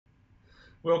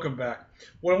Welcome back.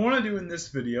 What I want to do in this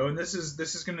video, and this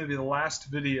is going to be the last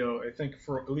video, I think,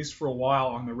 for at least for a while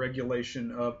on the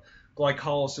regulation of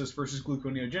glycolysis versus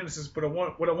gluconeogenesis. But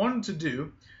what I wanted to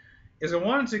do is I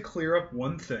wanted to clear up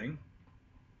one thing,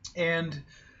 and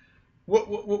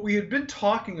what we had been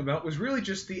talking about was really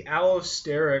just the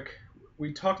allosteric.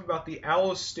 We talked about the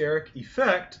allosteric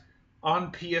effect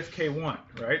on PFK1,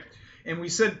 right? And we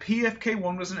said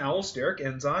PFK1 was an allosteric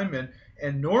enzyme,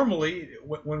 and normally,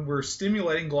 when we're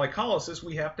stimulating glycolysis,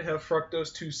 we have to have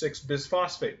fructose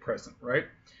 2,6-bisphosphate present, right?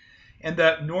 And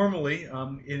that normally,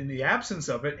 in the absence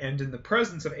of it and in the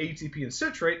presence of ATP and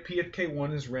citrate,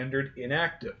 PFK1 is rendered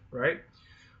inactive, right?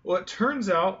 Well, it turns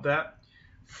out that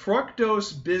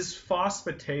fructose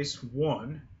bisphosphatase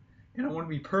 1, and I want to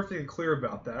be perfectly clear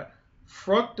about that,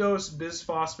 fructose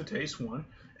bisphosphatase 1,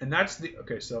 and that's the,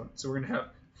 okay, so we're going to have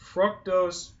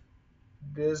fructose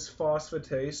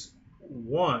bisphosphatase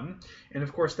 1, and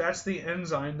of course that's the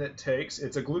enzyme that takes,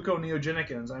 it's a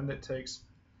gluconeogenic enzyme that takes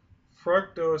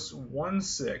fructose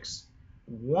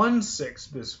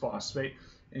 1,6-bisphosphate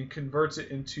and converts it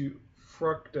into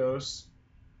fructose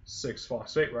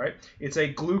 6-phosphate, right? It's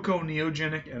a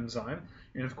gluconeogenic enzyme,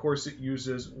 and of course it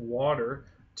uses water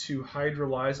to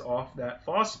hydrolyze off that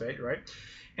phosphate, right?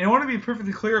 And I want to be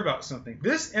perfectly clear about something.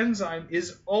 This enzyme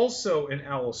is also an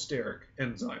allosteric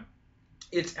enzyme.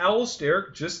 It's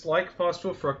allosteric just like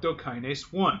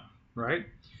phosphofructokinase 1, right?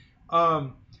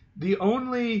 The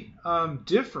only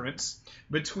difference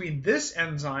between this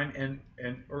enzyme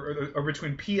or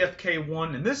between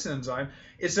PFK1 and this enzyme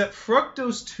is that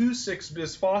fructose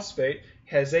 2,6-bisphosphate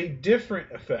has a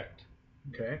different effect.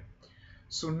 Okay,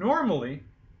 so normally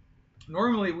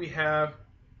we have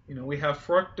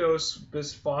fructose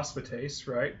bisphosphatase,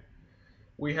 right?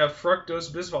 We have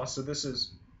fructose bisphosphate. So this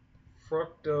is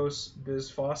fructose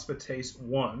bisphosphatase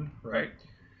 1, right?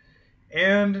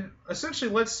 And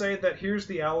essentially, let's say that here's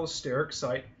the allosteric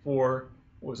site for,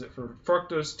 for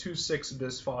fructose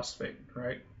 2,6-bisphosphate,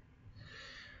 right?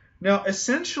 Now,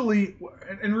 essentially,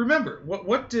 and remember,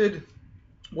 what did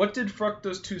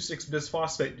fructose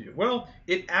 2,6-bisphosphate do? Well,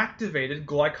 it activated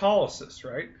glycolysis,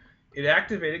 right? It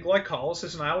activated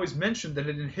glycolysis, and I always mentioned that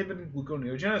it inhibited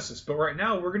gluconeogenesis. But right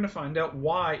now, we're going to find out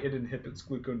why it inhibits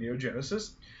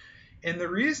gluconeogenesis. And the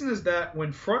reason is that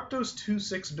when fructose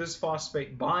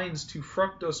 2,6-bisphosphate binds to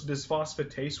fructose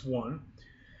bisphosphatase 1,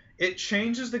 it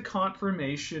changes the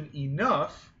conformation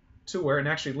enough to where, and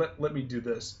actually let me do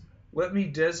this. Let me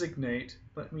designate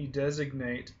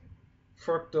fructose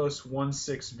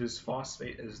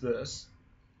 1,6-bisphosphate as this.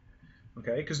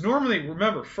 Okay, because normally,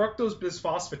 remember, fructose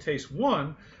bisphosphatase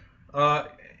 1,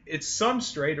 its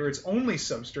substrate, or its only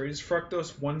substrate, is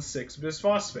fructose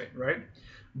 1,6-bisphosphate, right?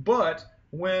 But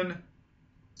when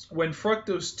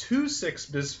fructose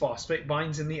 2,6-bisphosphate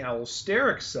binds in the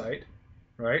allosteric site,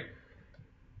 right,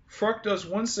 fructose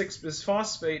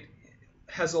 1,6-bisphosphate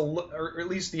has or at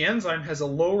least the enzyme has a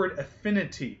lowered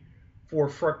affinity for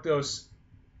fructose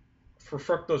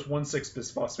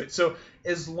 1,6-bisphosphate. So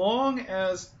as long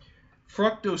as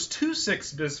fructose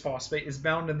 2,6-bisphosphate is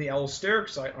bound in the allosteric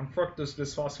site on fructose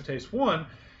bisphosphatase 1,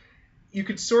 you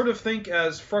could sort of think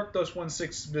as fructose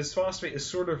 1,6-bisphosphate is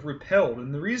sort of repelled.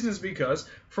 And the reason is because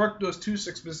fructose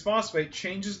 2,6-bisphosphate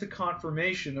changes the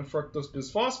conformation of fructose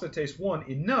bisphosphatase 1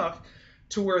 enough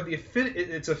to where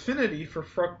its affinity for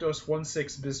fructose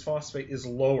 1,6-bisphosphate is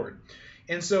lowered.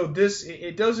 And so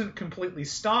it doesn't completely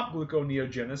stop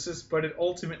gluconeogenesis, but it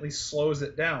ultimately slows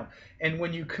it down. And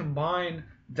when you combine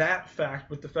that fact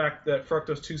with the fact that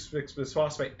fructose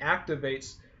 2,6-bisphosphate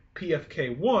activates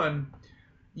PFK1,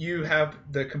 you have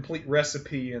the complete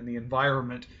recipe and the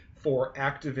environment for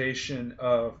activation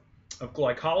of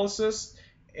glycolysis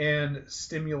and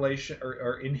stimulation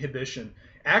or inhibition.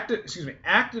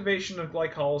 Activation of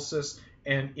glycolysis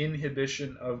and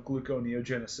inhibition of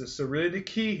gluconeogenesis. So really the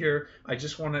key here, I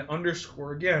just want to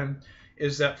underscore again,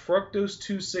 is that fructose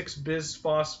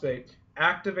 2,6-bisphosphate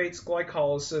activates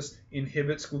glycolysis,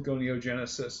 inhibits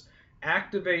gluconeogenesis.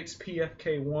 Activates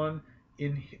PFK1,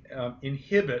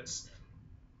 inhibits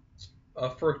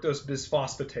fructose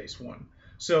bisphosphatase 1.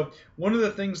 So one of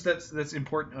the things that's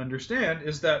important to understand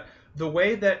is that the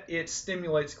way that it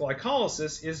stimulates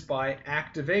glycolysis is by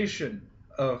activation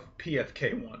of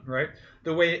PFK1, right?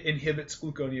 The way it inhibits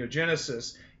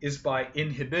gluconeogenesis is by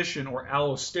inhibition or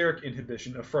allosteric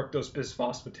inhibition of fructose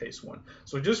bisphosphatase 1.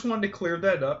 So I just wanted to clear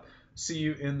that up. See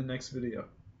you in the next video.